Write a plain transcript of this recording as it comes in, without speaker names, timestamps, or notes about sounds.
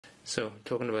So,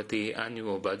 talking about the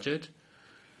annual budget,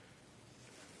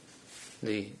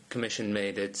 the Commission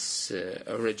made its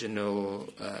original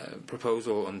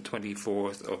proposal on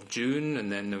 24th of June,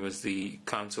 and then there was the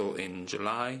Council in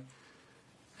July,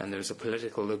 and there was a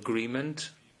political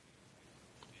agreement.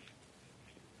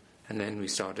 And then we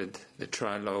started the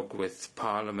trilogue with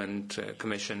Parliament,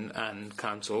 Commission and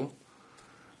Council,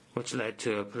 which led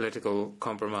to a political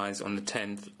compromise on the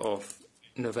 10th of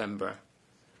November.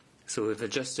 So we've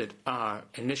adjusted our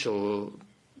initial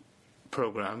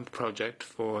project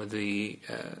for the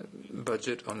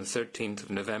budget on the 13th of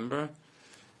November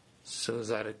so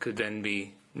that it could then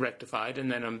be rectified, and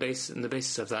then on the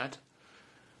basis of that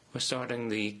we're starting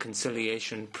the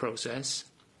conciliation process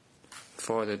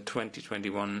for the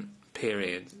 2021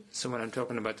 period. So when I'm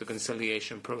talking about the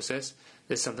conciliation process,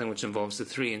 there's something which involves the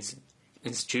three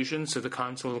institutions, so the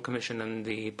Council, the Commission and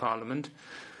the Parliament,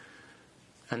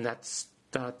 and that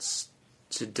starts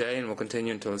today and will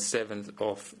continue until the 7th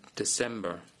of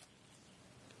December.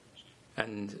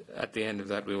 And at the end of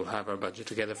that we will have our budget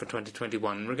together for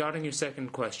 2021. Regarding your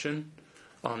second question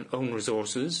on own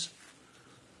resources,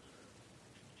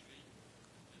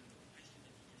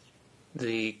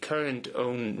 the current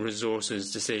own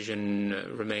resources decision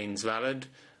remains valid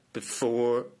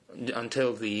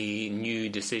until the new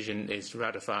decision is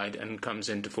ratified and comes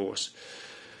into force.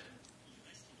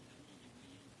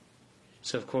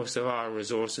 So, of course, there are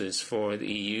resources for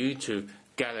the EU to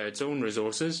gather its own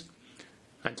resources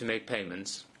and to make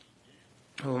payments.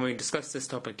 When we discussed this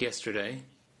topic yesterday,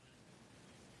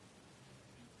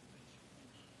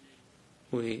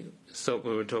 we thought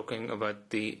we were talking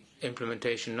about the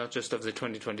implementation not just of the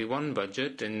 2021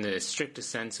 budget in the strictest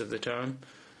sense of the term,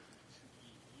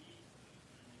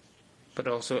 but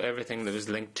also everything that was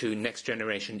linked to Next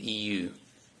Generation EU,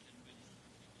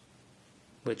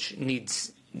 which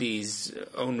needs these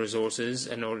own resources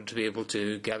in order to be able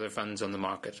to gather funds on the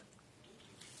market.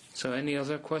 So any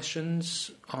other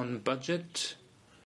questions on budget?